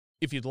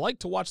If you'd like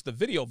to watch the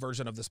video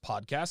version of this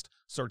podcast,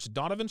 search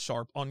Donovan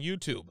Sharp on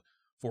YouTube.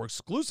 For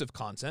exclusive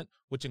content,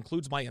 which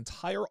includes my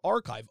entire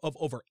archive of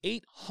over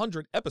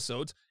 800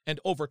 episodes and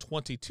over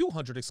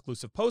 2,200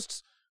 exclusive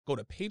posts, go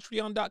to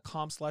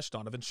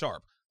patreon.com/Donovan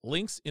Sharp.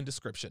 Links in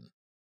description.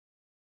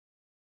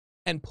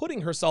 And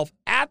putting herself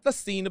at the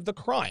scene of the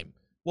crime.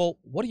 Well,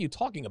 what are you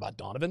talking about,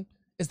 Donovan?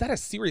 Is that a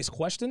serious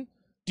question?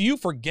 Do you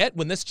forget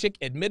when this chick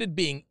admitted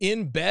being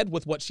in bed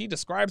with what she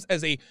describes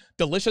as a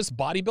delicious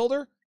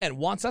bodybuilder and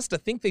wants us to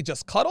think they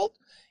just cuddled?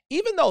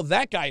 Even though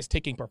that guy is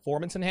taking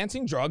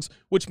performance-enhancing drugs,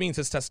 which means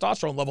his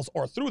testosterone levels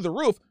are through the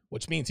roof,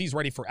 which means he's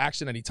ready for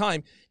action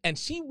anytime, and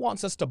she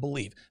wants us to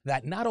believe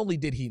that not only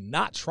did he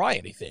not try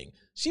anything,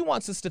 she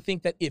wants us to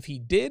think that if he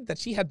did, that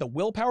she had the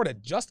willpower to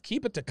just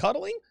keep it to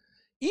cuddling?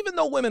 Even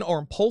though women are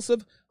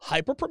impulsive,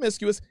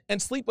 hyper-promiscuous, and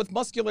sleep with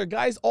muscular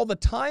guys all the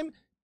time,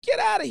 get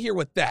out of here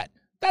with that.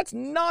 That's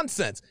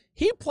nonsense.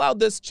 He plowed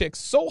this chick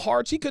so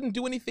hard she couldn't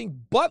do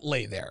anything but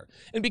lay there.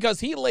 And because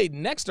he laid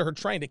next to her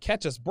trying to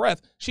catch his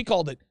breath, she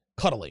called it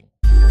cuddling.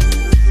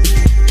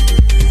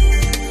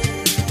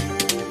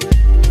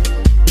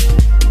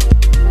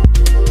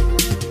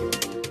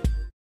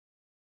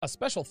 A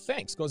special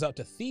thanks goes out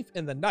to Thief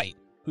in the Night,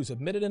 who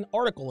submitted an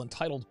article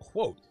entitled,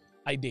 quote,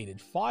 "I dated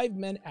 5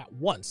 men at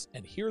once,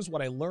 and here's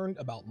what I learned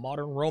about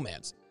modern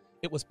romance."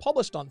 It was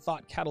published on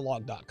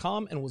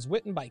thoughtcatalog.com and was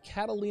written by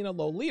Catalina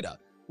Lolita,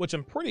 which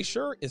I'm pretty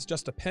sure is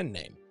just a pen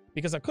name,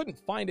 because I couldn't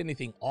find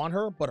anything on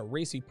her but a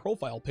racy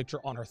profile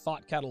picture on her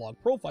Thought Catalog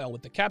profile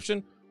with the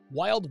caption,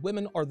 "Wild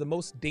women are the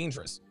most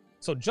dangerous."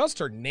 So just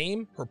her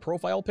name, her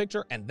profile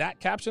picture, and that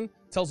caption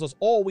tells us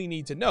all we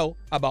need to know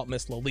about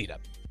Miss Lolita.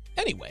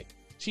 Anyway,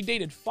 she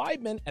dated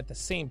 5 men at the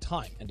same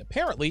time, and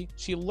apparently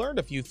she learned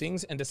a few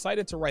things and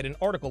decided to write an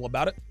article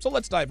about it, so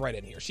let's dive right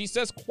in here. She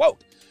says,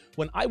 quote,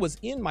 "When I was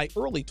in my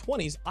early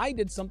 20s, I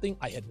did something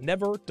I had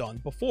never done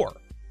before.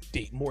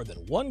 Date more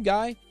than one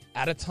guy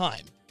at a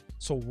time."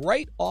 So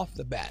right off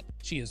the bat,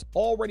 she is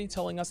already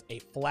telling us a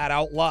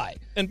flat-out lie.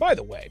 And by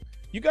the way,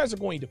 you guys are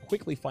going to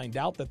quickly find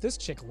out that this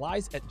chick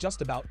lies at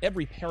just about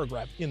every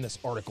paragraph in this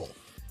article.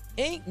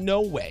 Ain't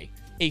no way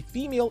a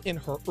female in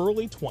her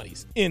early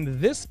 20s, in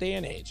this day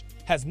and age,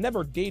 has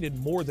never dated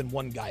more than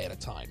one guy at a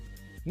time.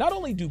 Not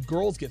only do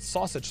girls get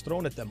sausage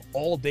thrown at them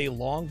all day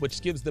long,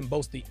 which gives them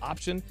both the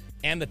option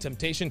and the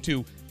temptation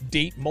to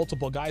date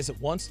multiple guys at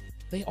once,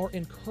 they are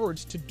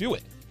encouraged to do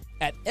it.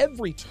 At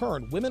every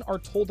turn, women are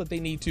told that they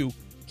need to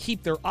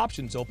keep their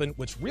options open,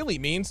 which really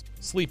means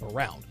sleep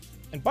around.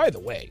 And by the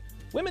way,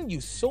 women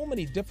use so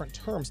many different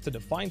terms to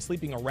define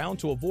sleeping around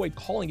to avoid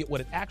calling it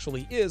what it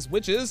actually is,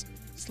 which is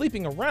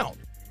sleeping around.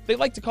 They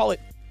like to call it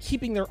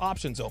keeping their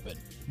options open.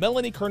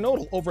 Melanie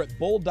Kernodle over at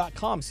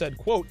bold.com said,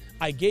 quote,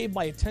 "I gave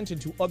my attention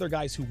to other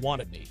guys who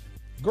wanted me."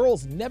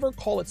 Girls never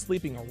call it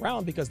sleeping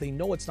around because they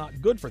know it's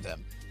not good for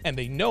them, and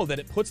they know that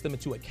it puts them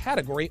into a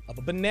category of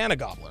a banana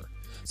gobbler.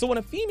 So when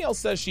a female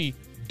says she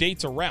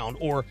dates around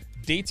or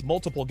dates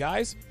multiple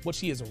guys, what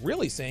she is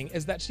really saying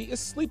is that she is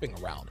sleeping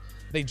around.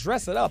 They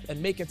dress it up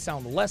and make it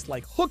sound less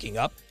like hooking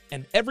up,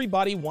 and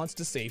everybody wants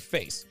to save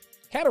face.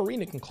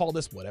 Katarina can call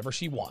this whatever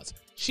she wants.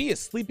 She is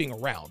sleeping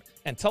around,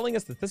 and telling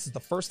us that this is the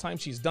first time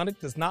she's done it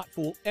does not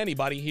fool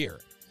anybody here.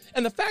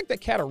 And the fact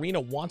that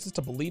Katarina wants us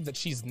to believe that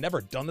she's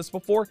never done this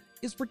before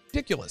is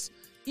ridiculous.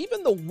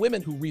 Even the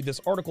women who read this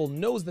article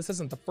knows this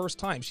isn't the first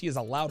time she has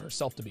allowed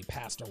herself to be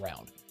passed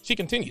around. She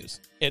continues,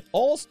 "It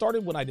all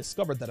started when I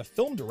discovered that a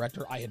film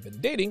director I had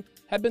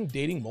been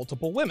dating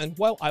multiple women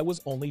while I was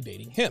only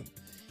dating him.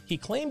 He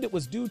claimed it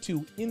was due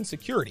to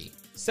insecurity,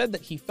 said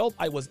that he felt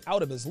I was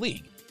out of his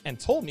league, and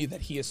told me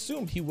that he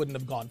assumed he wouldn't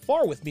have gone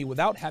far with me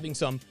without having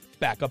some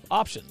backup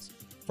options.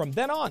 From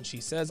then on,"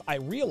 she says, "I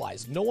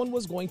realized no one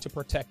was going to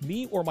protect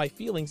me or my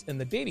feelings in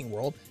the dating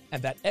world,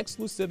 and that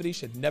exclusivity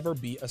should never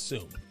be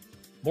assumed."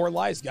 More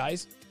lies,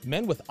 guys.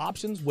 Men with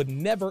options would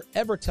never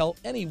ever tell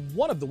any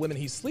one of the women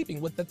he's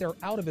sleeping with that they're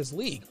out of his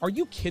league. Are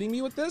you kidding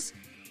me with this?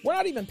 We're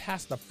not even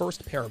past the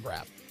first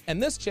paragraph,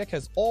 and this chick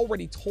has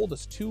already told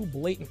us 2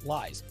 blatant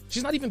lies.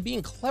 She's not even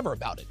being clever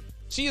about it.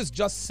 She is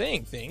just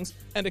saying things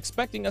and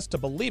expecting us to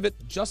believe it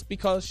just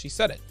because she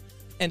said it.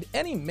 And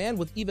any man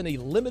with even a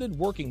limited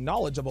working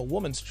knowledge of a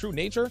woman's true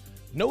nature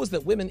knows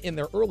that women in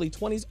their early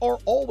 20s are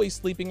always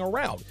sleeping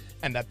around,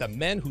 and that the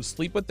men who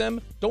sleep with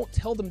them don't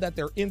tell them that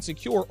they're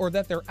insecure or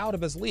that they're out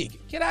of his league.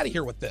 Get out of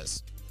here with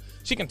this.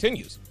 She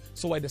continues,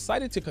 "So I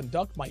decided to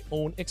conduct my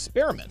own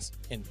experiments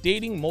in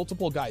dating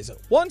multiple guys at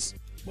once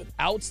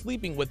without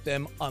sleeping with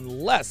them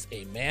unless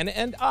a man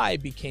and I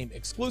became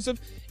exclusive,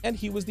 and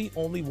he was the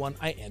only one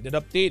I ended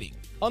up dating.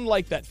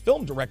 Unlike that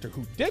film director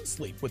who did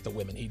sleep with the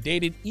women he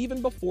dated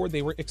even before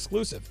they were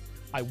exclusive.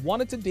 I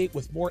wanted to date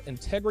with more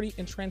integrity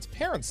and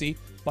transparency,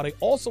 but I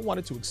also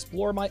wanted to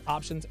explore my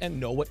options and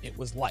know what it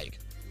was like."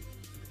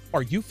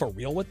 Are you for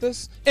real with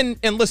this? And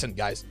listen,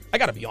 guys, I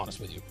gotta be honest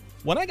with you.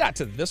 When I got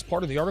to this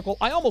part of the article,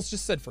 I almost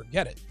just said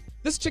forget it.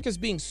 This chick is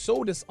being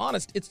so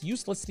dishonest, it's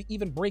useless to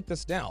even break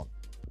this down.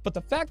 But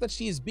the fact that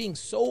she is being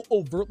so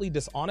overtly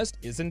dishonest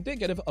is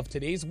indicative of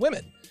today's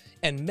women.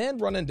 And men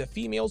run into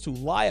females who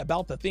lie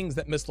about the things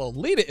that Miss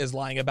Lolita is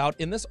lying about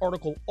in this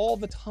article all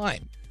the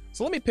time.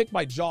 So let me pick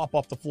my jaw up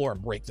off the floor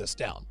and break this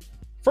down.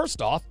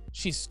 First off,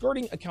 she's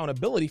skirting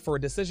accountability for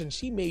a decision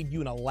she made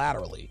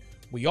unilaterally.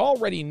 We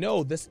already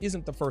know this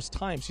isn't the first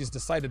time she's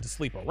decided to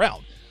sleep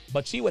around,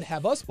 but she would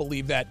have us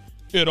believe that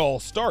it all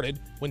started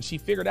when she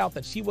figured out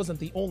that she wasn't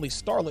the only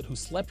starlet who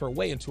slept her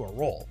way into a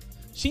role.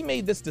 She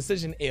made this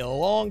decision a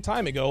long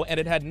time ago, and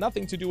it had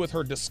nothing to do with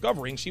her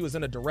discovering she was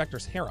in a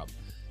director's harem.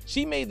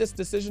 She made this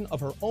decision of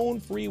her own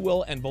free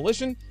will and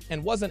volition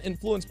and wasn't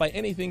influenced by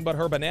anything but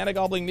her banana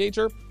gobbling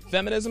nature,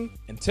 feminism,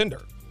 and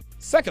Tinder.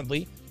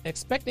 Secondly,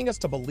 expecting us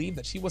to believe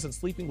that she wasn't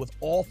sleeping with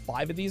all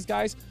 5 of these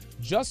guys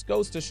just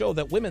goes to show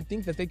that women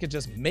think that they could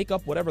just make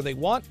up whatever they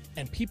want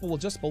and people will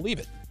just believe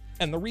it.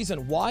 And the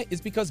reason why is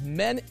because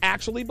men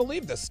actually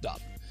believe this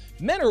stuff.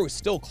 Men who are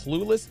still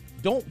clueless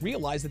don't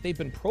realize that they've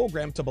been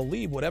programmed to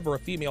believe whatever a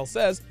female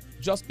says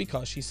just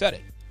because she said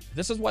it.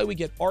 This is why we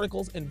get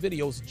articles and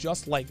videos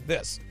just like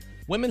this.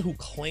 Women who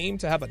claim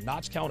to have a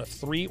notch count of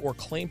 3 or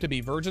claim to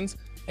be virgins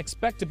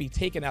expect to be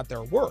taken at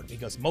their word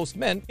because most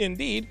men,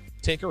 indeed,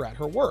 take her at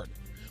her word.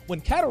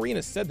 When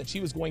Katarina said that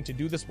she was going to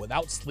do this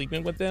without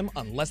sleeping with them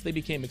unless they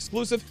became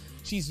exclusive,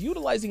 she's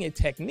utilizing a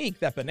technique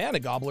that banana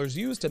gobblers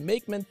use to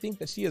make men think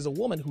that she is a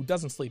woman who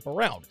doesn't sleep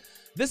around.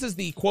 This is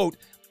the, quote,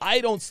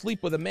 I don't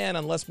sleep with a man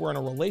unless we're in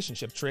a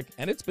relationship trick,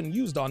 and it's been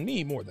used on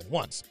me more than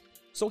once.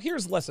 So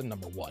here's lesson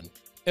number 1.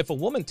 If a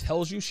woman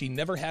tells you she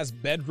never has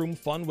bedroom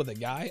fun with a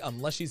guy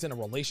unless she's in a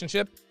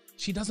relationship,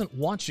 she doesn't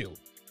want you.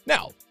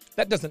 Now,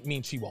 that doesn't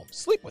mean she won't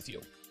sleep with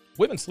you.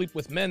 Women sleep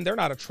with men they're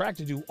not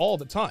attracted to all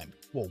the time.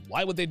 Well,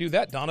 why would they do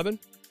that, Donovan?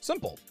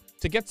 Simple.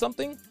 To get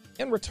something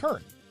in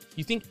return.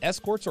 You think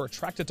escorts are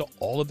attracted to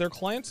all of their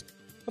clients?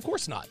 Of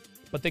course not.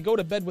 But they go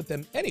to bed with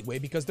them anyway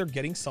because they're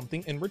getting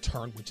something in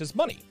return, which is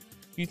money.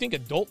 You think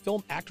adult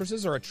film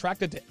actresses are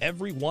attracted to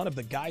every one of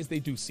the guys they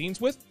do scenes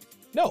with?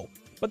 No,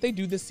 but they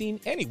do the scene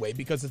anyway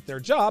because it's their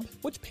job,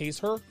 which pays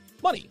her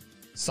money,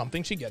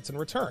 something she gets in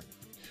return.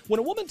 When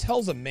a woman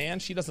tells a man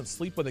she doesn't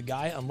sleep with a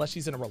guy unless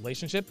she's in a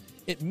relationship,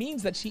 it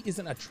means that she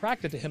isn't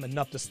attracted to him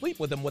enough to sleep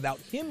with him without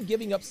him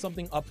giving up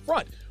something up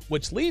front,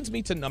 which leads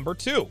me to number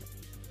 2.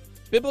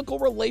 Biblical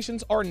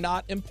relations are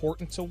not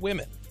important to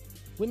women.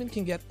 Women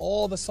can get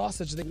all the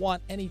sausage they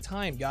want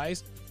anytime,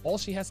 guys. All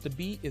she has to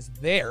be is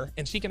there,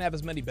 and she can have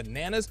as many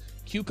bananas,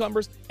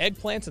 cucumbers,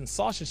 eggplants, and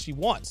sausage she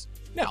wants.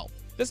 Now,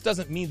 this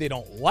doesn't mean they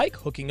don't like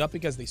hooking up,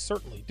 because they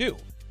certainly do.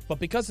 But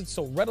because it's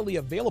so readily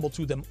available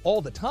to them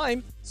all the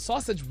time,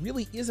 sausage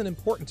really isn't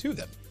important to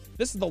them.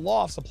 This is the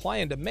law of supply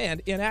and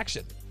demand in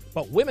action.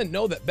 But women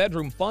know that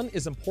bedroom fun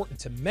is important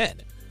to men,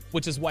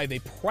 which is why they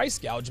price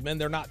gouge men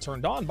they're not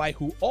turned on by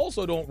who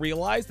also don't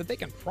realize that they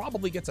can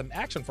probably get some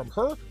action from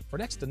her for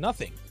next to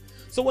nothing.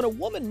 So when a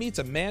woman meets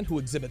a man who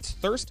exhibits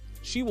thirst,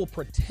 she will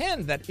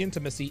pretend that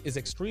intimacy is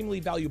extremely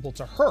valuable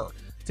to her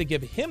to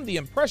give him the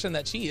impression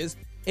that she is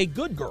a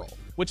good girl,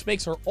 which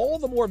makes her all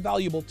the more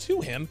valuable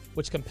to him,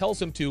 which compels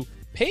him to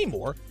pay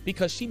more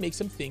because she makes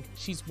him think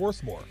she's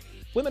worth more.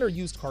 Women are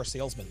used car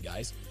salesmen,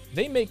 guys.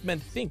 They make men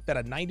think that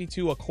a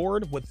 92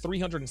 Accord with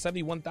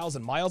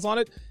 371,000 miles on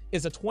it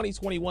is a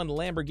 2021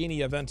 Lamborghini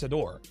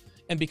Aventador.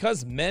 And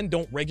because men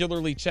don't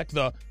regularly check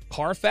the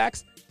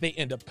Carfax, they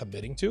end up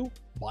committing to,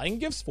 buying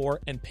gifts for,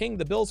 and paying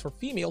the bills for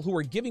female who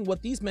are giving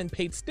what these men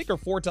paid sticker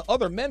for to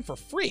other men for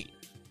free.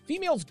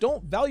 Females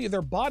don't value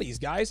their bodies,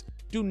 guys.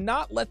 Do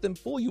not let them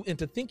fool you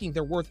into thinking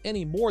they're worth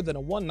any more than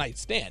a one-night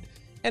stand.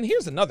 And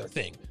here's another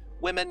thing.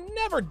 Women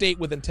never date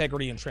with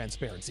integrity and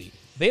transparency.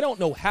 They don't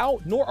know how,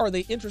 nor are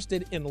they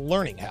interested in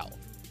learning how.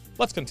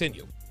 Let's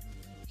continue.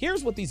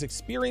 Here's what these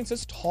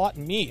experiences taught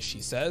me,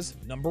 she says.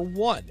 Number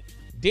 1,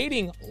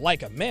 dating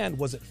like a man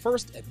was at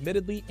first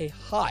admittedly a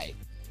high.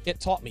 It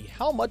taught me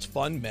how much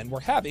fun men were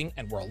having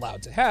and were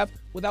allowed to have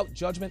without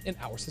judgment in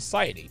our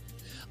society.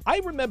 I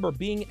remember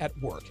being at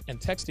work and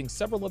texting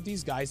several of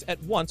these guys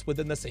at once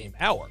within the same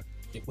hour.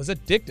 It was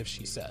addictive,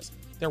 she says.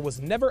 There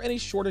was never any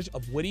shortage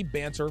of witty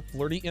banter,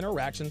 flirty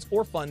interactions,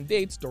 or fun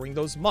dates during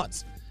those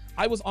months.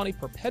 I was on a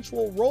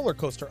perpetual roller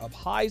coaster of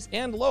highs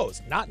and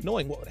lows, not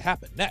knowing what would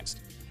happen next.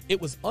 It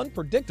was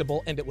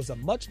unpredictable, and it was a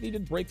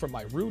much-needed break from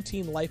my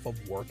routine life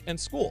of work and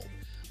school.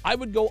 I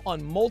would go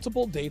on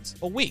multiple dates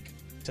a week,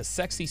 to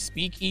sexy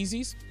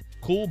speakeasies,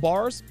 cool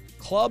bars,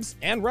 clubs,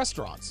 and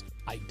restaurants.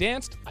 I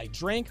danced, I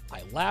drank,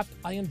 I laughed,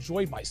 I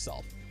enjoyed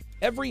myself.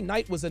 Every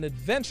night was an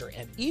adventure,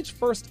 and each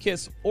first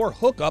kiss or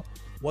hookup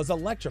was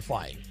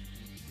electrifying.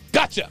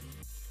 Gotcha!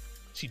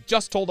 She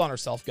just told on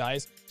herself,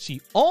 guys.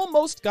 She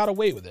almost got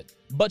away with it,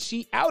 but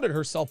she outed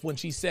herself when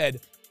she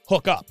said,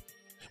 hook up.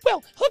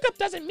 Well, hookup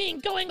doesn't mean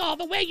going all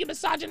the way, you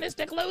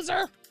misogynistic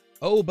loser.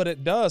 Oh, but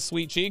it does,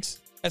 sweet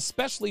cheeks,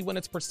 especially when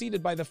it's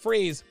preceded by the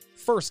phrase,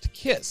 first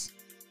kiss.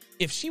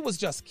 If she was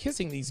just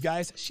kissing these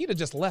guys, she'd have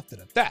just left it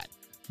at that.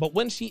 But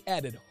when she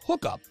added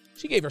hookup,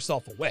 she gave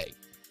herself away.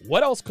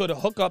 What else could a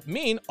hookup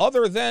mean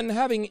other than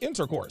having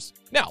intercourse?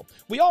 Now,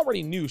 we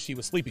already knew she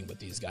was sleeping with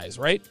these guys,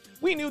 right?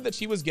 We knew that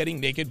she was getting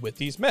naked with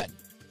these men.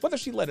 Whether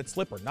she let it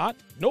slip or not,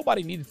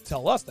 nobody needed to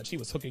tell us that she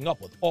was hooking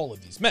up with all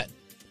of these men.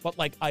 But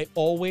like I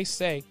always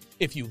say,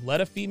 if you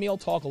let a female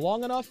talk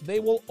long enough, they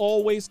will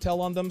always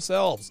tell on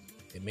themselves.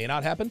 It may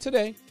not happen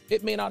today,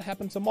 it may not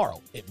happen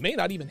tomorrow, it may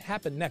not even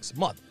happen next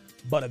month,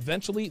 but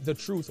eventually the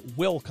truth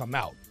will come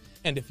out.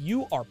 And if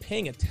you are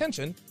paying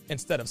attention,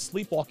 instead of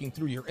sleepwalking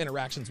through your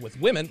interactions with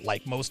women,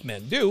 like most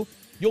men do,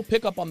 you'll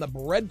pick up on the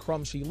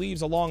breadcrumbs she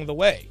leaves along the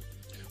way.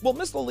 Well,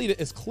 Miss Lolita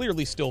is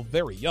clearly still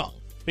very young,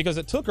 because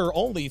it took her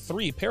only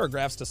 3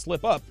 paragraphs to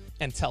slip up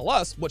and tell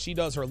us what she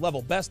does her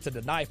level best to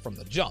deny from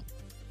the jump.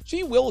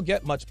 She will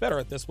get much better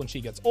at this when she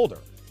gets older,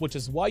 which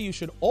is why you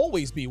should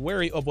always be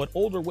wary of what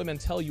older women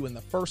tell you in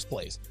the first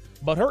place.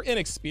 But her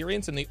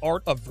inexperience in the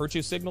art of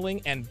virtue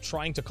signaling and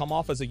trying to come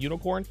off as a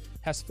unicorn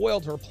has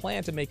foiled her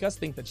plan to make us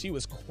think that she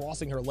was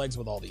crossing her legs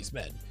with all these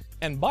men.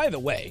 And by the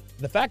way,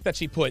 the fact that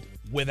she put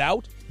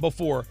 "without"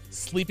 before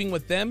 "sleeping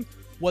with them"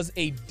 was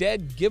a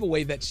dead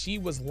giveaway that she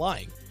was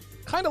lying.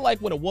 Kind of like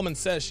when a woman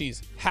says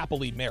she's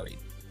happily married.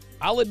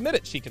 I'll admit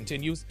it, she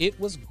continues, it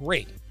was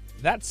great.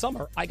 That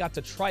summer, I got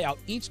to try out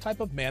each type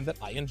of man that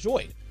I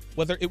enjoyed,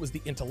 whether it was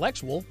the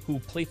intellectual who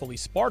playfully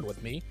sparred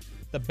with me,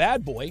 the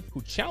bad boy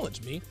who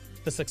challenged me,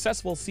 the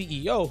successful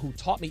CEO who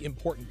taught me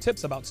important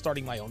tips about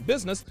starting my own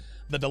business,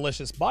 the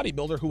delicious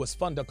bodybuilder who was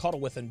fun to cuddle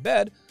with in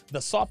bed,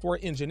 the software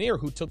engineer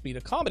who took me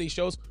to comedy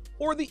shows,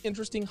 or the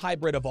interesting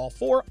hybrid of all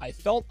 4. I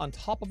felt on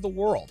top of the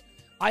world.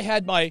 I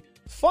had my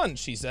fun,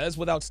 she says,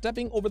 without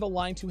stepping over the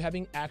line to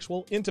having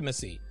actual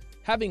intimacy.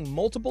 Having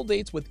multiple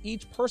dates with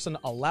each person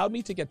allowed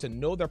me to get to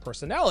know their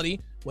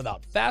personality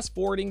without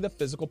fast-forwarding the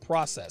physical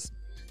process.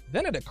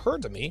 Then it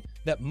occurred to me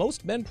that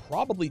most men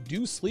probably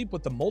do sleep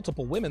with the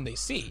multiple women they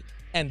see,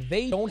 and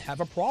they don't have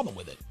a problem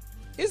with it.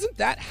 Isn't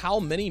that how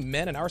many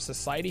men in our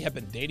society have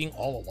been dating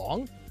all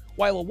along?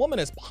 While a woman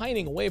is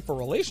pining away for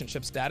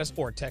relationship status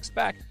or text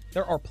back,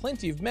 there are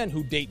plenty of men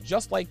who date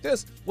just like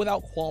this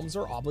without qualms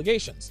or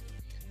obligations.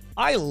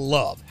 I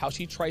love how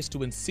she tries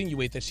to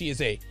insinuate that she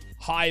is a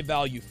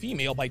high-value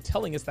female by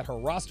telling us that her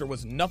roster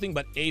was nothing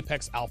but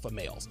apex alpha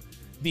males.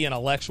 The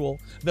intellectual,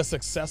 the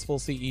successful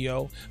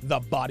CEO, the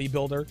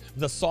bodybuilder,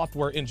 the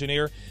software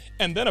engineer,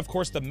 and then of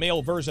course the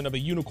male version of a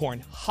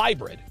unicorn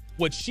hybrid,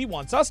 which she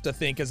wants us to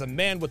think is a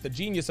man with the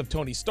genius of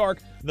Tony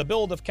Stark, the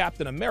build of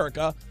Captain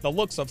America, the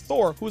looks of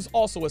Thor, who's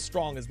also as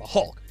strong as the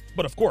Hulk.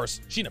 But of course,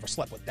 she never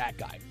slept with that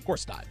guy. Of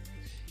course not.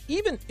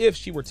 Even if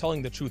she were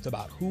telling the truth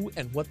about who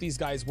and what these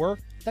guys were,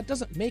 that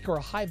doesn't make her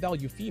a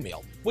high-value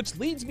female, which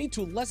leads me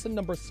to lesson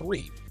number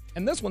 3,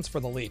 and this one's for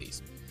the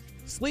ladies.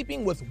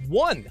 Sleeping with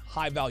one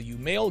high-value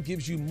male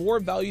gives you more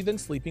value than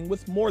sleeping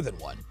with more than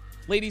one.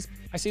 Ladies,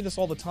 I say this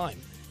all the time.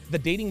 The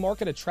dating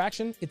market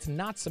attraction, it's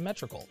not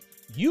symmetrical.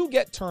 You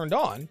get turned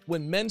on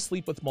when men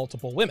sleep with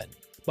multiple women,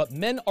 but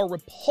men are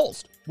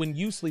repulsed when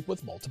you sleep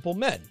with multiple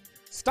men.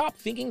 Stop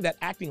thinking that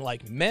acting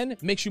like men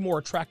makes you more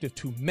attractive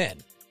to men.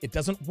 It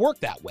doesn't work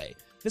that way.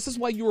 This is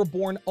why you were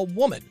born a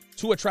woman,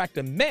 to attract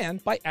a man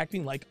by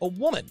acting like a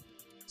woman.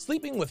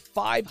 Sleeping with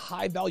 5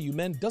 high-value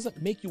men doesn't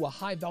make you a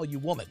high-value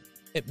woman.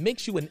 It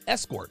makes you an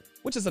escort,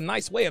 which is a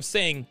nice way of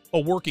saying a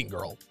working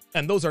girl,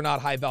 and those are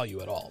not high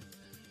value at all.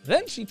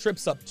 Then she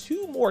trips up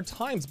 2 more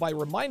times by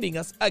reminding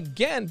us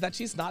again that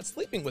she's not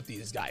sleeping with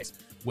these guys,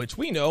 which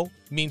we know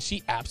means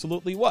she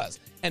absolutely was,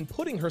 and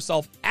putting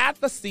herself at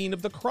the scene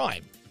of the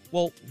crime.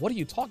 Well, what are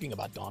you talking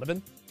about,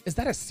 Donovan? Is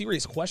that a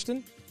serious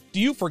question? Do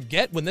you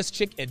forget when this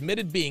chick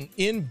admitted being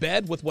in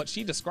bed with what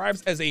she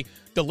describes as a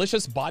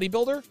delicious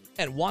bodybuilder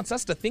and wants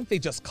us to think they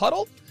just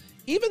cuddled?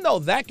 Even though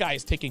that guy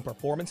is taking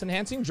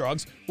performance-enhancing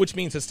drugs, which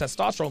means his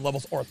testosterone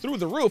levels are through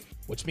the roof,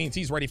 which means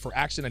he's ready for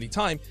action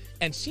anytime,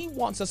 and she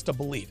wants us to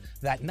believe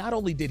that not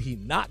only did he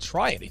not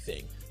try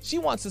anything, she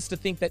wants us to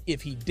think that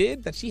if he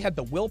did, that she had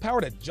the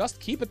willpower to just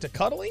keep it to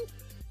cuddling?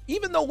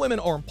 Even though women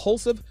are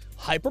impulsive,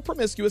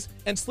 hyper-promiscuous,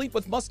 and sleep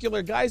with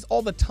muscular guys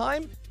all the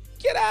time,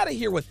 get out of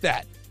here with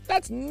that.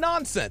 That's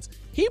nonsense.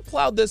 He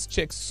plowed this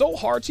chick so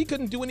hard she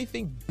couldn't do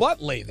anything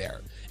but lay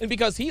there. And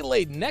because he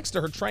laid next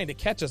to her trying to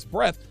catch his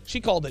breath,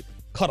 she called it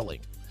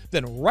cuddling.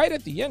 Then right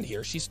at the end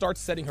here, she starts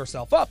setting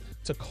herself up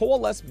to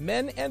coalesce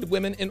men and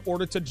women in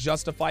order to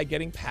justify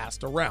getting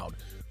passed around.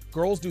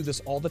 Girls do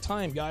this all the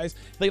time, guys.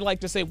 They like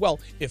to say, well,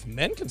 if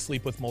men can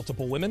sleep with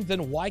multiple women,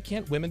 then why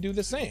can't women do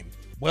the same?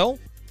 Well,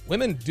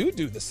 women do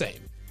the same.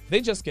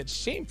 They just get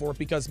shamed for it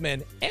because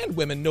men and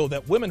women know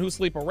that women who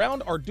sleep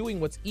around are doing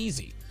what's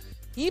easy.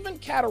 Even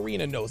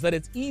Katarina knows that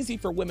it's easy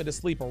for women to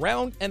sleep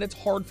around and it's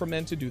hard for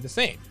men to do the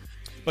same.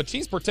 But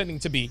she's pretending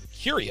to be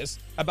curious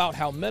about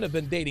how men have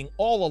been dating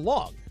all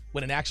along,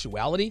 when in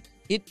actuality,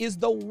 it is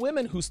the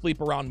women who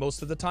sleep around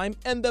most of the time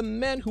and the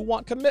men who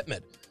want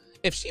commitment.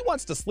 If she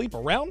wants to sleep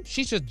around,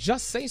 she should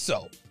just say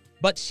so.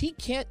 But she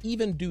can't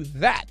even do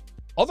that.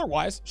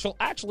 Otherwise, she'll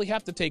actually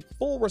have to take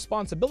full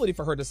responsibility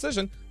for her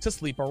decision to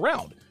sleep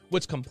around,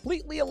 which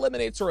completely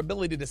eliminates her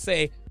ability to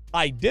say,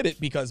 I did it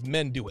because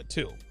men do it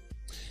too.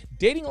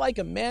 Dating like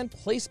a man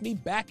placed me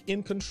back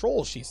in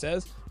control, she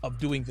says, of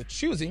doing the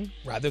choosing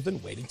rather than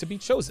waiting to be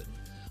chosen.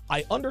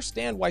 I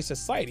understand why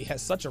society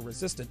has such a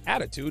resistant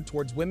attitude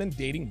towards women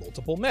dating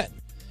multiple men.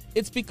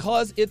 It's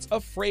because it's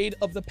afraid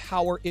of the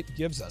power it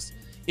gives us.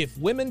 If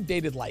women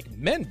dated like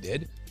men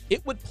did,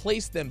 it would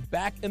place them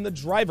back in the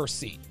driver's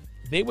seat.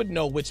 They would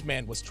know which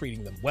man was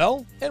treating them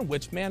well and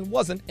which man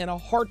wasn't in a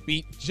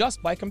heartbeat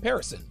just by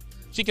comparison.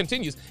 She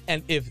continues,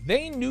 and if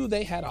they knew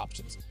they had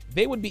options,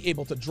 they would be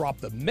able to drop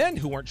the men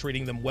who weren't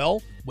treating them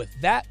well with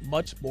that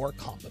much more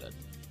confidence.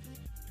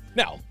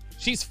 Now,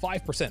 she's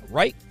 5%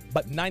 right,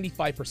 but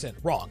 95%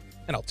 wrong,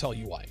 and I'll tell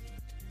you why.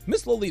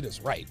 Miss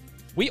Lolita's right.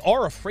 We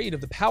are afraid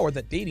of the power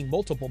that dating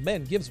multiple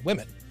men gives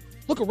women.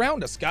 Look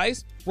around us,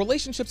 guys.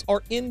 Relationships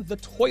are in the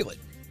toilet.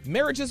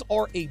 Marriages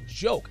are a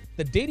joke.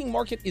 The dating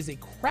market is a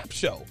crap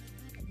show.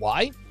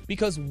 Why?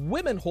 Because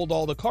women hold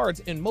all the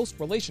cards in most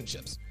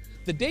relationships.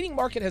 The dating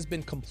market has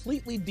been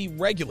completely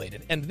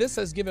deregulated, and this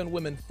has given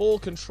women full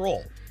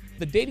control.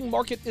 The dating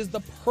market is the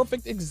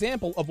perfect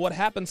example of what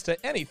happens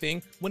to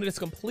anything when it is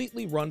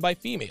completely run by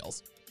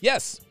females.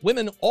 Yes,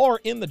 women are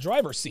in the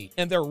driver's seat,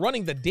 and they're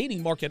running the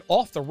dating market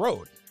off the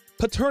road.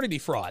 Paternity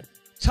fraud,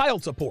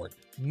 child support,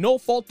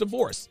 no-fault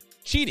divorce,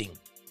 cheating,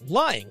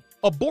 lying,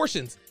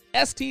 abortions,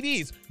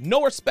 STDs,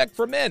 no respect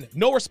for men,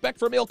 no respect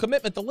for male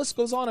commitment. The list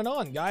goes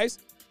on, guys.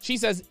 She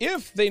says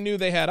if they knew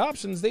they had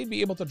options, they'd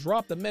be able to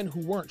drop the men who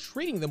weren't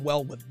treating them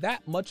well with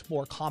that much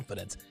more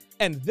confidence.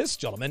 And this,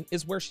 gentleman,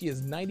 is where she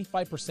is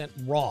 95%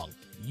 wrong.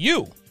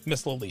 You,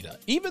 Miss Lolita,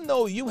 even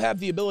though you have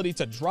the ability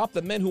to drop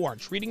the men who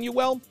aren't treating you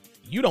well,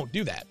 you don't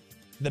do that.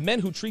 The men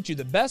who treat you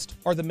the best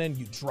are the men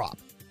you drop.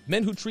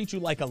 Men who treat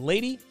you like a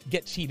lady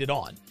get cheated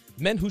on.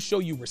 Men who show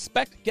you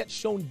respect get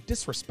shown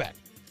disrespect.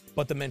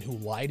 But the men who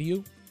lie to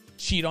you,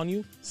 cheat on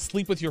you,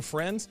 sleep with your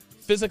friends,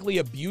 physically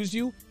abuse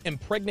you,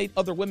 impregnate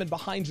other women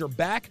behind your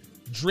back,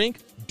 drink,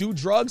 do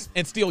drugs,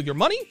 and steal your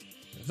money,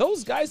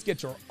 those guys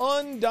get your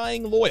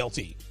undying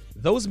loyalty.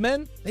 Those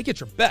men, they get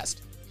your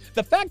best.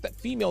 The fact that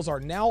females are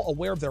now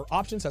aware of their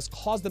options has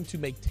caused them to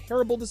make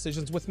terrible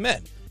decisions with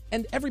men,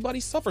 and everybody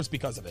suffers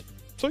because of it.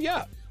 So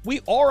yeah, we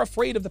are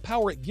afraid of the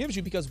power it gives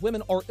you because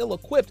women are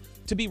ill-equipped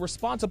to be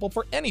responsible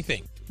for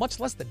anything,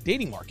 much less the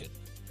dating market.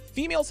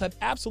 Females have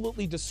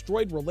absolutely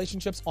destroyed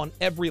relationships on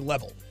every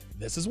level.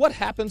 This is what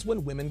happens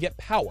when women get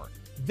power.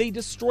 They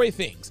destroy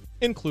things,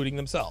 including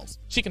themselves.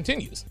 She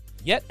continues,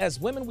 yet as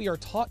women we are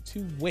taught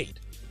to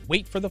wait.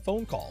 Wait for the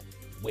phone call.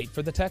 Wait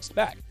for the text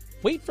back.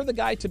 Wait for the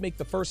guy to make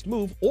the first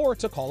move or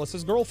to call us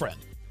his girlfriend.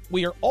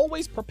 We are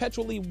always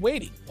perpetually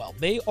waiting while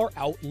they are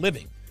out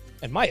living.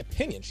 In my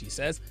opinion, she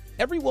says,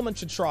 every woman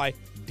should try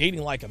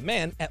dating like a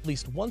man at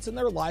least once in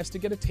their lives to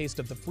get a taste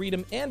of the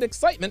freedom and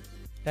excitement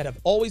that have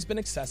always been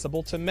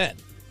accessible to men.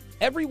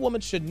 Every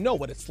woman should know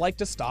what it's like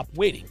to stop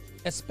waiting,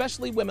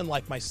 especially women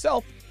like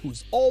myself,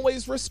 who's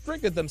always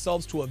restricted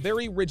themselves to a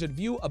very rigid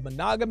view of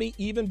monogamy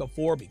even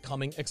before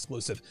becoming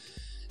exclusive.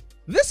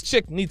 This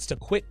chick needs to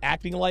quit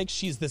acting like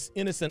she's this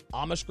innocent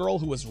Amish girl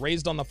who was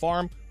raised on the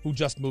farm who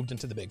just moved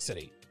into the big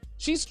city.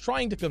 She's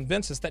trying to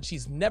convince us that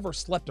she's never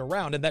slept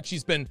around and that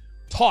she's been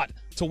taught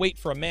to wait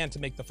for a man to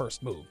make the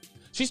first move.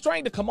 She's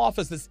trying to come off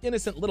as this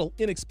innocent little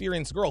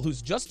inexperienced girl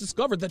who's just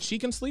discovered that she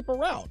can sleep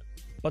around.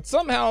 But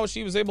somehow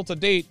she was able to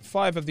date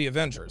 5 of the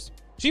Avengers.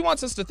 She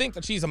wants us to think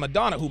that she's a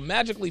Madonna who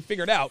magically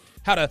figured out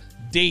how to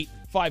date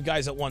 5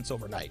 guys at once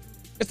overnight.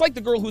 It's like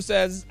the girl who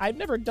says, I've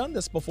never done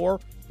this before,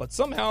 but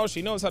somehow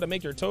she knows how to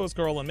make your toes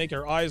curl and make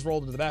your eyes roll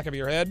to the back of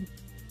your head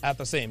at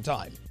the same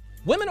time.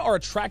 Women are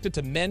attracted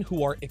to men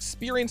who are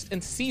experienced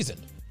and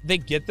seasoned. They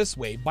get this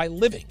way by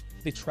living.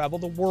 They travel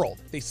the world.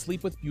 They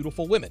sleep with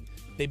beautiful women.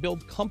 They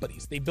build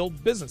companies. They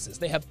build businesses.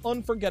 They have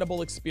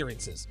unforgettable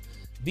experiences.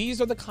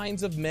 These are the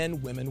kinds of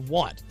men women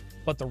want.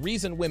 But the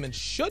reason women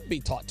should be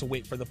taught to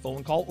wait for the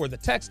phone call or the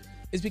text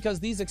is because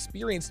these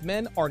experienced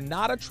men are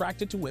not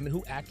attracted to women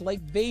who act like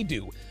they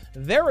do.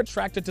 They're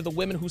attracted to the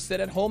women who sit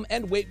at home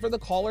and wait for the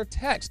call or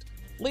text.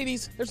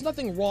 Ladies, there's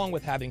nothing wrong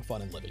with having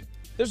fun and living.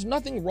 There's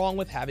nothing wrong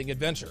with having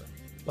adventure.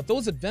 But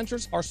those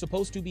adventures are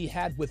supposed to be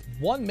had with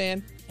one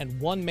man and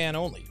one man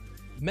only.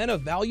 Men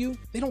of value,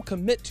 they don't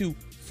commit to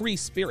free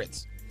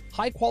spirits.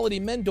 High-quality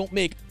men don't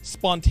make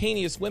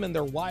spontaneous women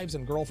their wives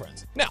and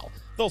girlfriends. Now,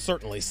 they'll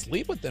certainly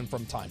sleep with them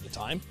from time to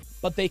time,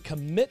 but they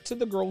commit to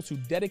the girls who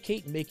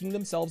dedicate making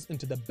themselves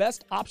into the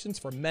best options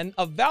for men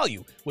of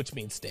value, which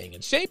means staying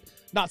in shape,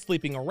 not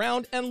sleeping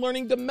around, and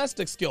learning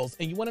domestic skills.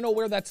 And you want to know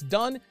where that's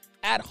done?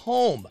 At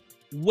home,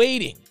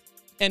 waiting.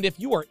 And if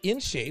you are in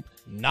shape,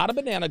 not a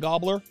banana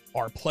gobbler,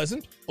 are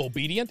pleasant,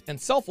 obedient,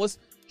 and selfless,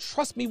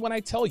 trust me when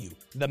I tell you,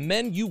 the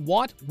men you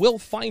want will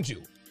find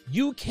you.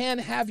 You can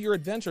have your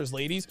adventures,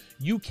 ladies.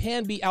 You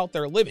can be out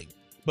there living.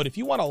 But if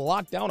you want to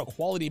lock down a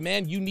quality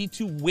man, you need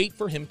to wait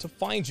for him to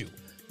find you.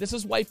 This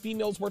is why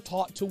females were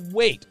taught to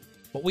wait.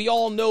 But we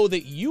all know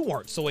that you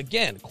weren't. So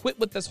again, quit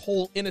with this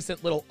whole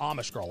innocent little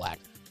Amish girl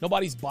act.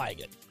 Nobody's buying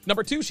it.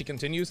 Number 2, she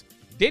continues,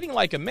 dating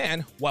like a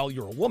man while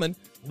you're a woman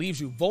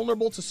leaves you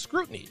vulnerable to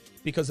scrutiny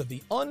because of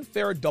the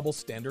unfair double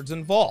standards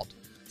involved.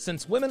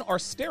 Since women are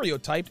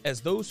stereotyped as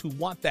those who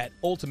want that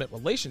ultimate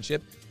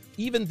relationship,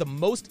 even the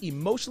most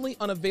emotionally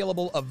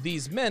unavailable of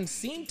these men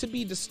seemed to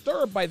be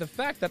disturbed by the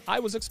fact that I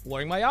was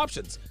exploring my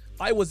options.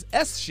 I was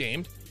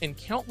S-shamed in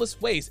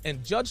countless ways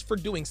and judged for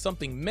doing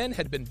something men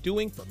had been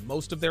doing for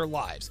most of their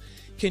lives.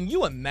 Can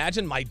you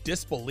imagine my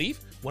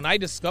disbelief when I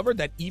discovered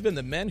that even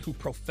the men who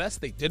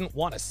professed they didn't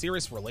want a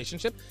serious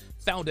relationship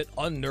found it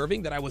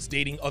unnerving that I was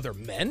dating other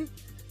men,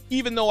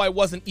 even though I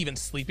wasn't even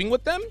sleeping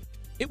with them?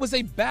 It was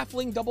a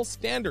baffling double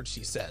standard,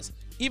 she says.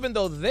 Even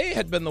though they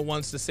had been the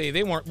ones to say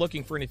they weren't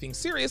looking for anything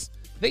serious,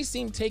 they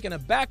seemed taken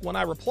aback when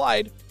I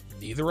replied,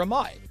 "Neither am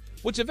I,"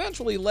 which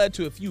eventually led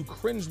to a few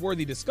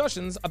cringeworthy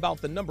discussions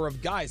about the number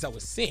of guys I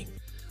was seeing.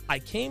 I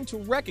came to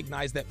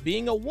recognize that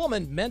being a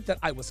woman meant that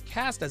I was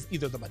cast as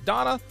either the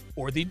Madonna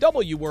or the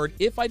W word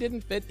if I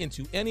didn't fit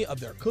into any of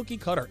their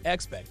cookie-cutter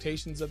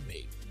expectations of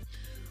me.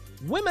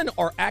 Women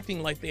are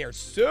acting like they are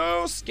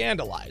so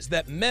scandalized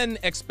that men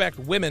expect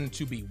women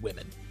to be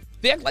women.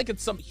 They act like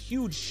it's some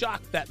huge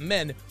shock that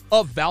men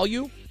of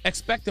value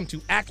expect them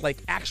to act like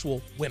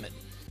actual women.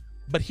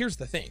 But here's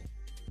the thing.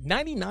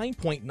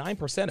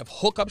 99.9% of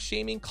hookup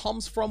shaming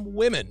comes from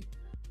women.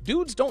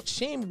 Dudes don't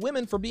shame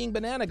women for being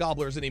banana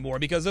gobblers anymore,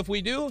 because if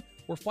we do,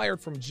 we're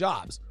fired from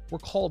jobs. We're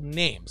called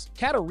names.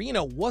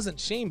 Katarina wasn't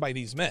shamed by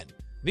these men.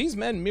 These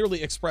men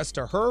merely expressed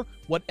to her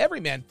what every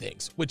man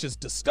thinks, which is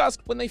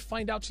disgust when they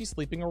find out she's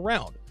sleeping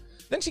around.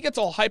 Then she gets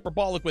all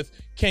hyperbolic with,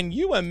 "Can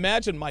you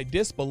imagine my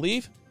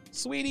disbelief?"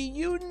 Sweetie,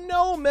 you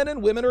know men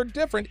and women are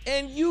different,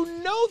 and you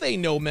know they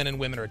know men and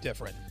women are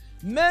different.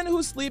 Men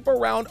who sleep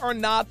around are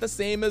not the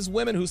same as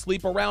women who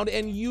sleep around,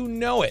 and you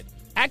know it.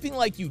 Acting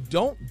like you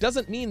don't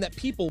doesn't mean that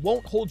people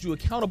won't hold you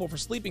accountable for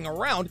sleeping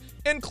around,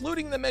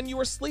 including the men you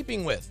are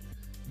sleeping with.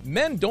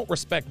 Men don't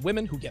respect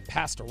women who get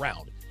passed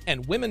around,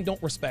 and women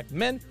don't respect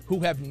men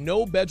who have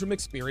no bedroom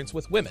experience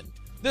with women.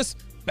 This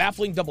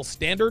baffling double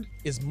standard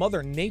is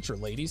Mother Nature,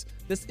 ladies.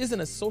 This isn't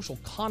a social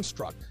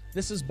construct.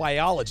 This is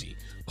biology.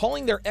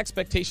 Calling their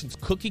expectations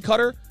cookie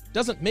cutter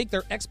doesn't make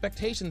their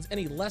expectations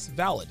any less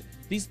valid.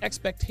 These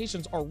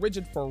expectations are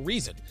rigid for a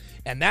reason,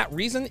 and that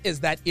reason is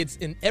that it's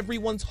in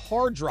everyone's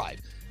hard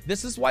drive.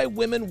 This is why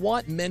women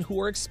want men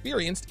who are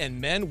experienced and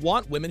men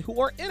want women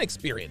who are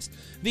inexperienced.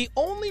 The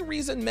only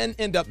reason men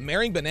end up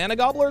marrying banana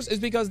gobblers is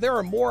because there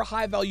are more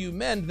high-value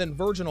men than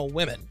virginal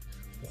women.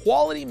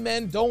 Quality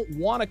men don't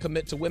want to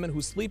commit to women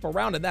who sleep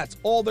around, and that's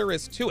all there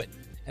is to it.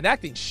 And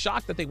acting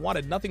shocked that they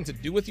wanted nothing to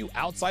do with you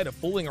outside of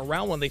fooling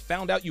around when they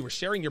found out you were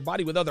sharing your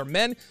body with other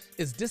men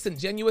is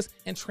disingenuous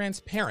and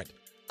transparent.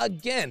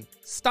 Again,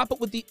 stop it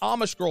with the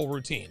Amish girl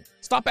routine.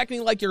 Stop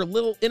acting like you're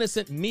little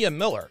innocent Mia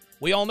Miller.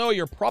 We all know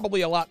you're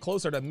probably a lot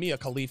closer to Mia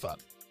Khalifa.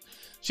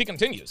 She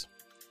continues.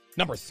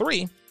 Number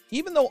 3,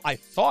 even though I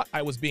thought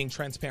I was being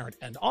transparent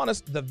and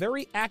honest, the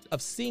very act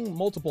of seeing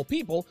multiple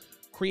people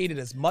created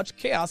as much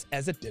chaos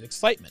as it did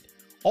excitement.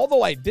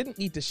 Although I didn't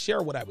need to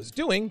share what I was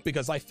doing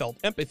because I felt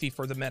empathy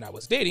for the men I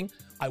was dating,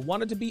 I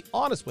wanted to be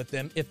honest with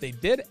them if they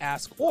did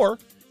ask or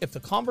if the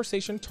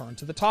conversation turned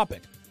to the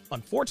topic.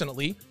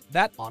 Unfortunately,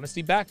 that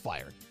honesty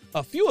backfired.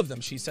 A few of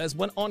them, she says,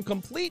 went on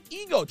complete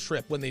ego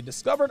trip when they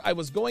discovered I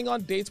was going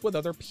on dates with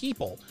other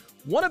people.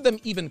 One of them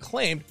even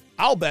claimed,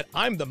 "I'll bet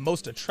I'm the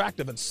most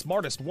attractive and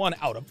smartest one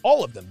out of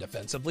all of them,"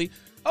 defensively.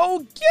 Oh,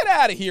 get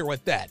out of here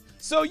with that.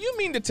 So you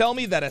mean to tell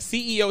me that a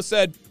CEO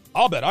said,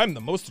 "I'll bet I'm the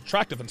most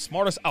attractive and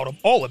smartest out of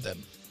all of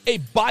them"? A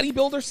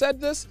bodybuilder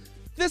said this?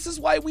 This is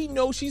why we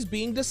know she's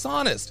being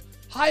dishonest.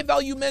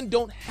 High-value men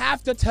don't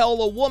have to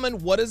tell a woman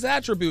what his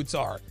attributes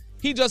are.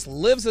 He just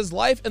lives his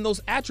life and those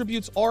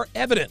attributes are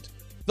evident.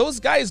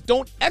 Those guys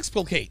don't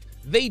explicate.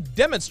 They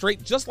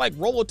demonstrate, just like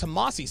Rollo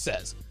Tomassi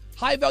says.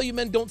 High-value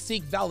men don't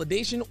seek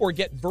validation or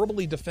get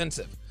verbally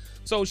defensive.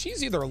 So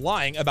she's either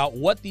lying about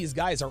what these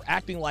guys are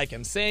acting like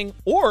and saying,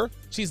 or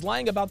she's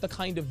lying about the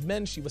kind of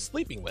men she was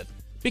sleeping with.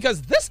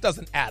 Because this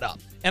doesn't add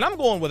up, and I'm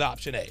going with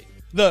option A.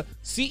 The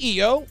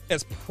CEO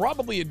is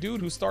probably a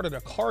dude who started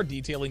a car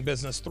detailing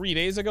business 3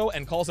 days ago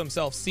and calls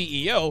himself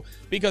CEO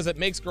because it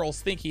makes girls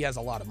think he has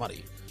a lot of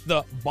money.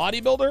 The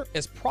bodybuilder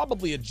is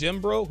probably a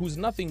gym bro who's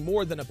nothing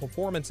more than a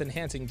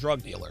performance-enhancing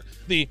drug dealer.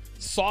 The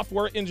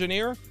software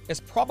engineer is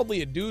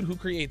probably a dude who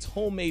creates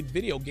homemade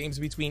video games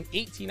between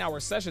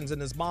 18-hour sessions in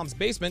his mom's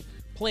basement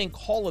playing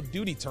Call of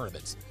Duty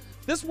tournaments.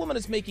 This woman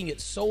is making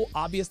it so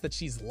obvious that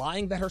she's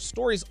lying that her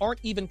stories aren't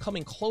even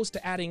coming close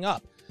to adding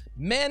up.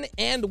 Men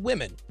and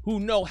women who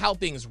know how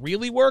things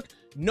really work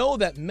know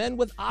that men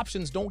with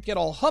options don't get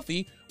all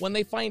huffy when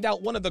they find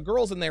out one of the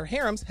girls in their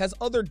harems has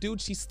other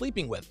dudes she's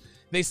sleeping with.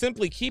 They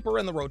simply keep her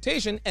in the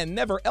rotation and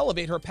never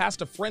elevate her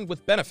past a friend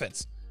with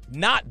benefits,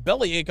 not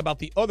bellyache about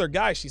the other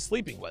guy she's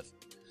sleeping with.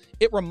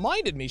 It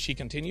reminded me, she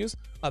continues,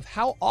 of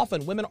how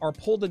often women are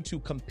pulled into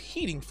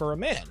competing for a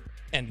man,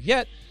 and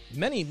yet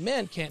many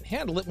men can't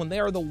handle it when they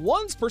are the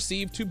ones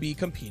perceived to be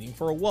competing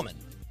for a woman.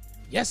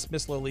 Yes,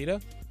 Miss Lolita,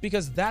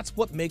 because that's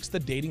what makes the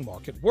dating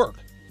market work.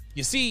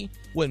 You see,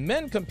 when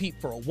men compete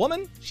for a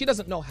woman, she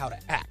doesn't know how to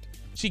act.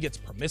 She gets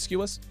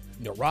promiscuous,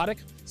 neurotic,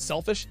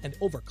 selfish, and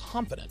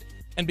overconfident.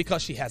 And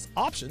because she has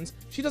options,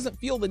 she doesn't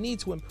feel the need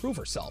to improve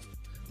herself.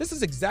 This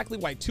is exactly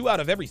why 2 out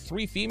of every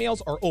 3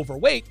 females are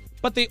overweight,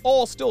 but they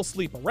all still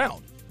sleep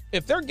around.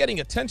 If they're getting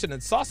attention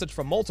and sausage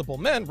from multiple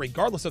men,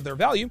 regardless of their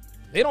value,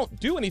 they don't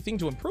do anything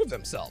to improve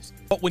themselves.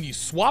 But when you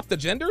swap the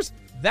genders,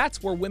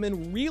 that's where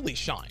women really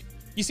shine.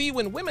 You see,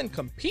 when women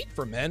compete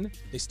for men,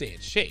 they stay in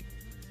shape.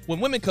 When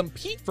women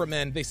compete for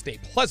men, they stay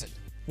pleasant.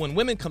 When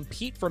women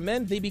compete for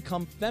men, they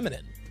become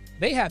feminine.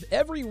 They have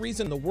every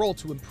reason in the world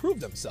to improve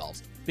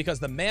themselves because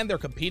the man they're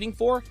competing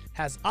for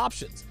has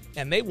options,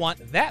 and they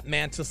want that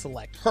man to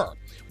select her.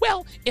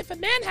 Well, if a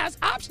man has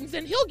options,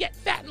 then he'll get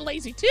fat and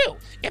lazy too.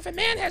 If a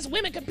man has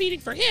women competing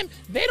for him,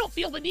 they don't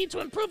feel the need to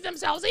improve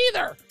themselves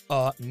either.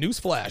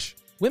 Newsflash.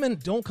 Women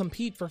don't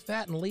compete for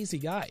fat and lazy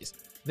guys.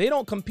 They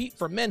don't compete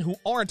for men who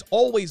aren't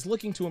always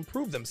looking to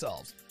improve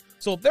themselves.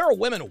 So if there are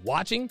women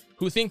watching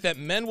who think that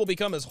men will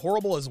become as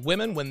horrible as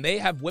women when they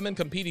have women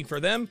competing for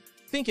them,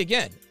 think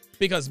again.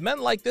 Because men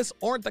like this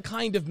aren't the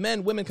kind of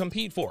men women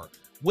compete for.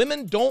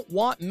 Women don't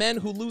want men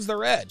who lose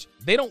their edge.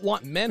 They don't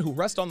want men who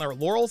rest on their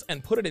laurels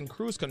and put it in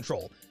cruise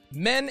control.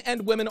 Men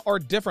and women are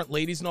different,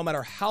 ladies, no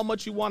matter how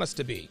much you want us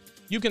to be.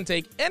 You can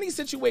take any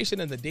situation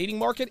in the dating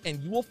market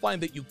and you will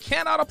find that you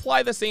cannot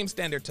apply the same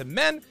standard to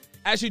men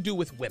as you do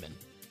with women.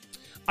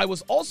 I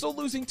was also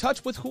losing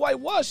touch with who I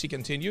was, she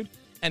continued,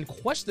 and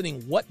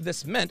questioning what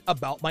this meant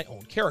about my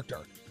own character.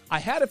 I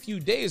had a few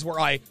days where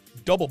I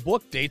double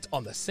booked dates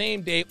on the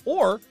same day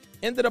or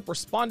ended up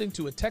responding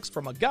to a text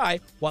from a guy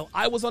while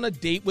I was on a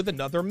date with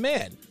another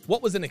man.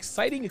 What was an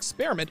exciting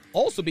experiment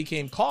also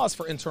became cause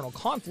for internal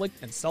conflict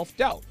and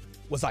self-doubt.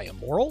 Was I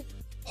immoral?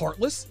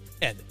 Heartless?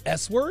 An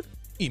S-word?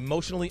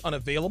 Emotionally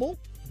unavailable?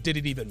 Did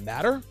it even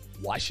matter?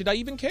 Why should I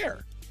even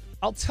care?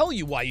 I'll tell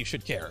you why you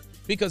should care.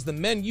 Because the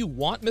men you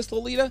want, Miss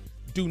Lolita,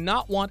 do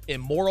not want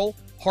immoral,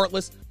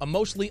 heartless,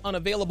 emotionally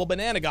unavailable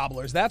banana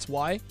gobblers. That's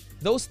why.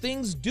 Those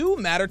things do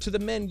matter to the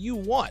men you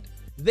want.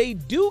 They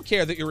do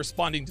care that you're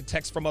responding to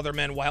texts from other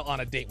men while on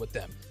a date with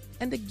them.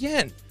 And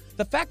again,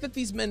 the fact that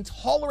these men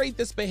tolerate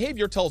this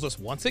behavior tells us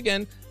once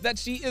again that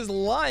she is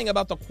lying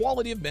about the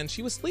quality of men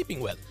she was sleeping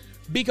with.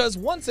 Because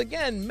once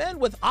again, men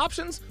with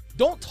options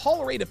don't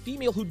tolerate a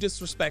female who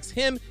disrespects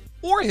him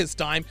or his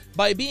time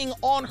by being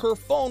on her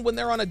phone when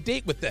they're on a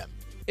date with them.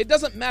 It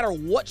doesn't matter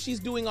what she's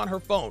doing on her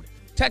phone.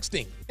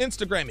 Texting,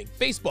 Instagramming,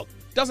 Facebook,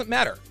 doesn't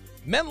matter.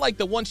 Men like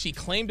the one she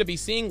claimed to be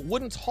seeing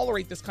wouldn't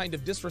tolerate this kind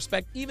of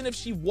disrespect even if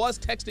she was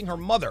texting her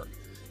mother.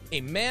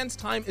 A man's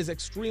time is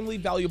extremely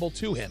valuable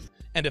to him,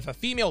 and if a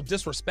female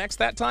disrespects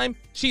that time,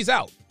 she's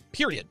out,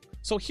 period.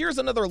 So here's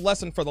another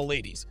lesson for the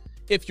ladies.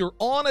 If you're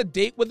on a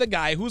date with a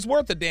guy who's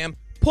worth a damn,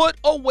 put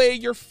away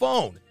your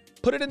phone.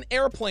 Put it in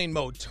airplane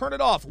mode, turn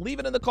it off, leave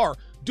it in the car.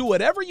 Do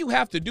whatever you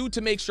have to do to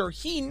make sure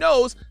he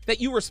knows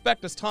that you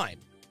respect his time.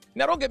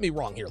 Now, don't get me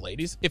wrong here,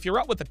 ladies. If you're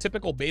out with a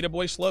typical beta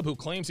boy schlub who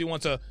claims he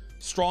wants a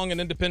strong and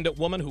independent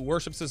woman who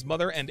worships his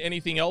mother and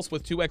anything else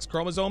with 2 X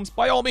chromosomes,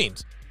 by all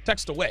means,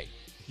 text away.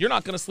 You're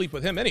not going to sleep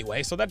with him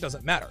anyway, so that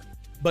doesn't matter.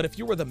 But if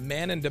you were the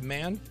man in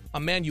demand, a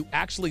man you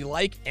actually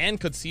like and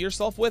could see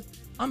yourself with,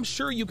 I'm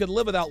sure you could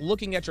live without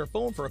looking at your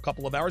phone for a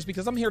couple of hours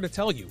because I'm here to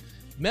tell you,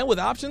 men with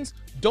options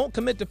don't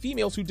commit to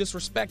females who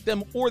disrespect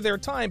them or their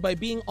time by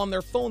being on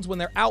their phones when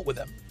they're out with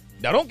them.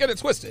 Now, don't get it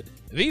twisted.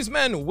 These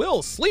men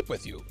will sleep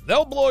with you.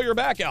 They'll blow your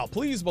back out,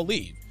 please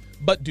believe.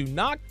 But do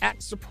not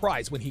act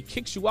surprised when he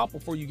kicks you out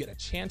before you get a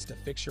chance to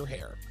fix your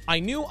hair.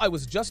 I knew I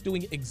was just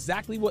doing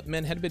exactly what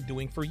men had been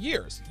doing for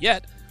years,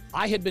 yet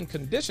I had been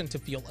conditioned to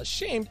feel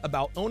ashamed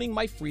about owning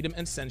my freedom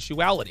and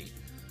sensuality.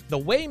 The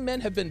way men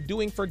have been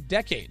doing for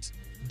decades.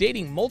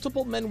 Dating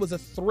multiple men was a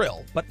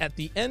thrill, but at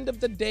the end of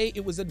the day,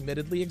 it was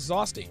admittedly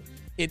exhausting.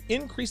 It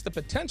increased the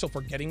potential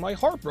for getting my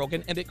heart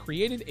broken, and it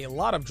created a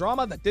lot of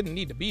drama that didn't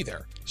need to be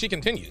there. She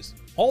continues,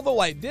 although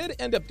I did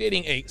end up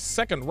dating a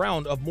second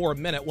round of more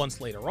men at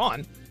once later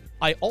on,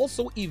 I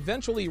also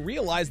eventually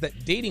realized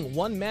that dating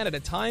one man at a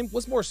time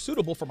was more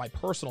suitable for my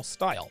personal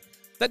style.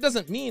 That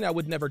doesn't mean I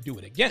would never do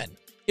it again.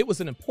 It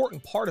was an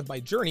important part of my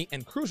journey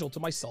and crucial to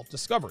my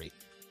self-discovery.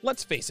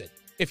 Let's face it,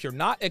 if you're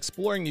not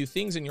exploring new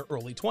things in your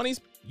early 20s,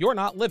 you're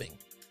not living.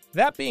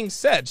 That being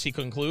said, she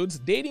concludes,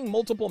 dating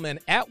multiple men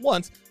at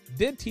once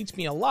did teach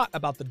me a lot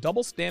about the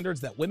double standards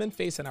that women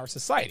face in our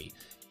society,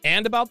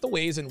 and about the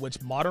ways in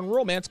which modern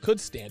romance could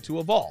stand to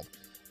evolve,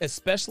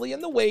 especially in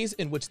the ways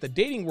in which the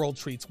dating world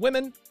treats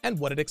women and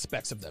what it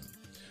expects of them.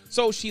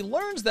 So she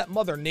learns that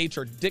Mother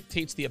Nature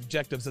dictates the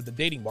objectives of the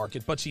dating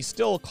market, but she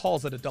still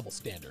calls it a double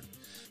standard.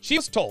 She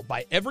was told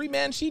by every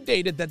man she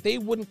dated that they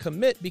wouldn't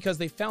commit because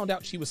they found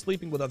out she was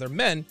sleeping with other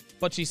men,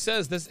 but she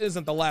says this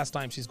isn't the last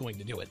time she's going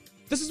to do it.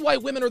 This is why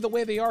women are the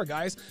way they are,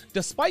 guys.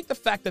 Despite the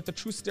fact that the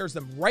truth stares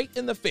them right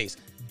in the face,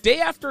 day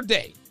after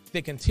day,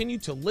 they continue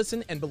to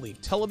listen and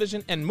believe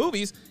television and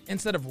movies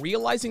instead of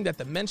realizing that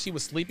the men she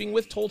was sleeping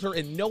with told her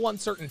in no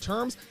uncertain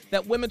terms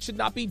that women should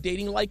not be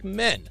dating like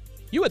men.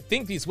 You would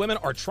think these women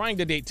are trying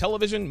to date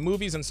television,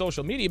 movies, and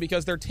social media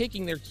because they're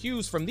taking their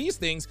cues from these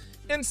things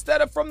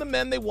instead of from the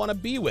men they want to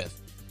be with.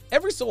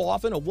 Every so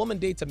often, a woman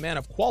dates a man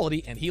of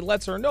quality and he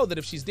lets her know that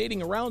if she's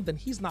dating around, then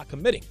he's not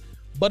committing.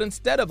 But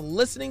instead of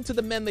listening to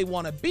the men they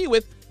want to be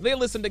with, they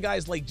listen to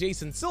guys like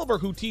Jason Silver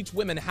who teach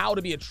women how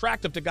to be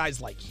attractive to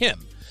guys like him.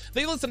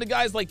 They listen to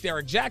guys like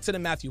Derek Jackson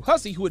and Matthew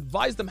Hussey who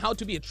advise them how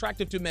to be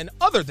attractive to men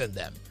other than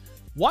them.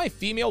 Why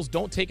females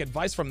don't take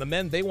advice from the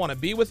men they want to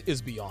be with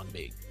is beyond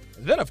me.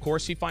 Then, of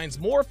course, she finds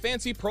more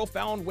fancy,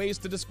 profound ways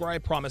to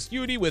describe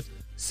promiscuity with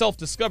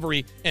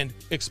self-discovery and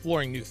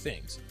exploring new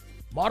things.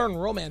 Modern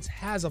romance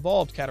has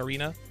evolved,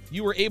 Katarina.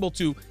 You were able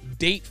to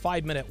date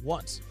 5 men at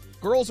once.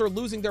 Girls are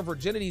losing their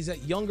virginities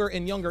at younger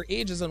and younger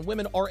ages, and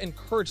women are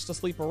encouraged to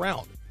sleep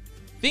around.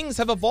 Things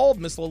have evolved,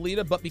 Miss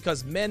Lolita, but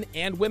because men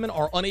and women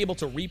are unable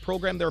to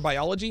reprogram their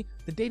biology,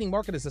 the dating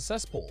market is a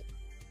cesspool.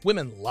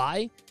 Women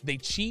lie, they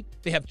cheat,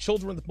 they have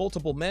children with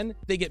multiple men,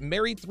 they get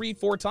married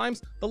 3-4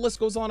 times, the list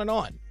goes on and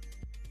on.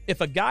 If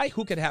a guy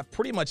who could have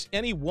pretty much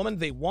any woman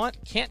they want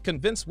can't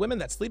convince women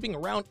that sleeping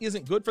around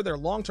isn't good for their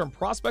long-term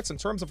prospects in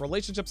terms of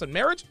relationships and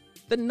marriage,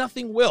 then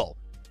nothing will.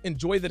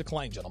 Enjoy the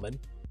decline, gentlemen.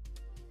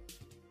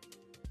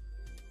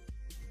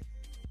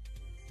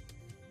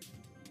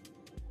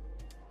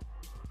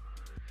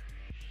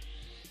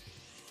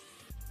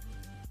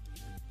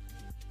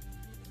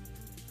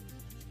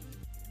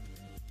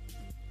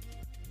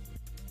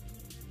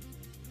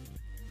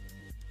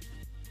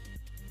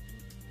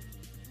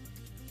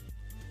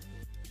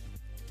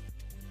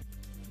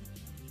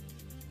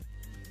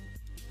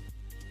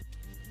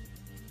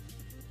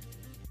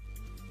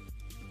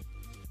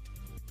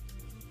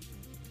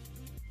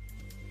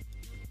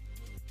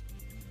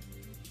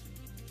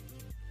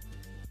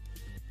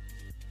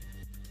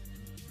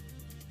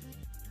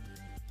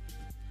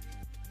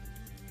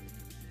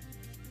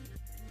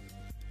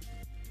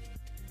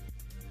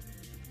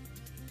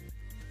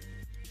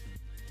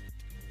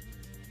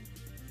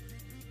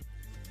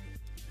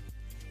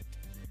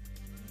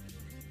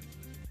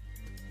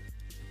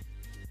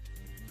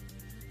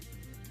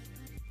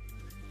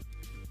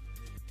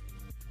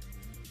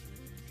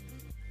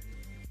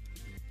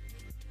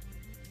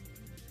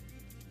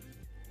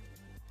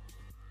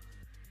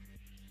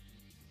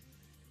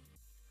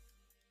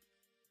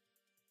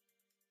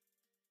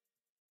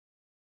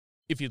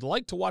 If you'd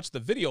like to watch the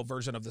video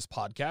version of this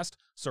podcast,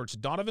 search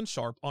Donovan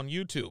Sharp on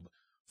YouTube.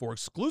 For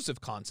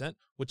exclusive content,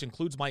 which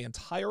includes my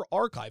entire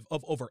archive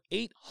of over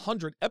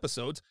 800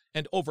 episodes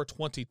and over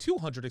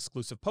 2,200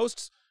 exclusive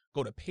posts,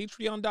 go to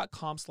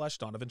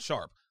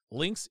patreon.com/DonovanSharp.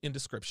 Links in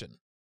description.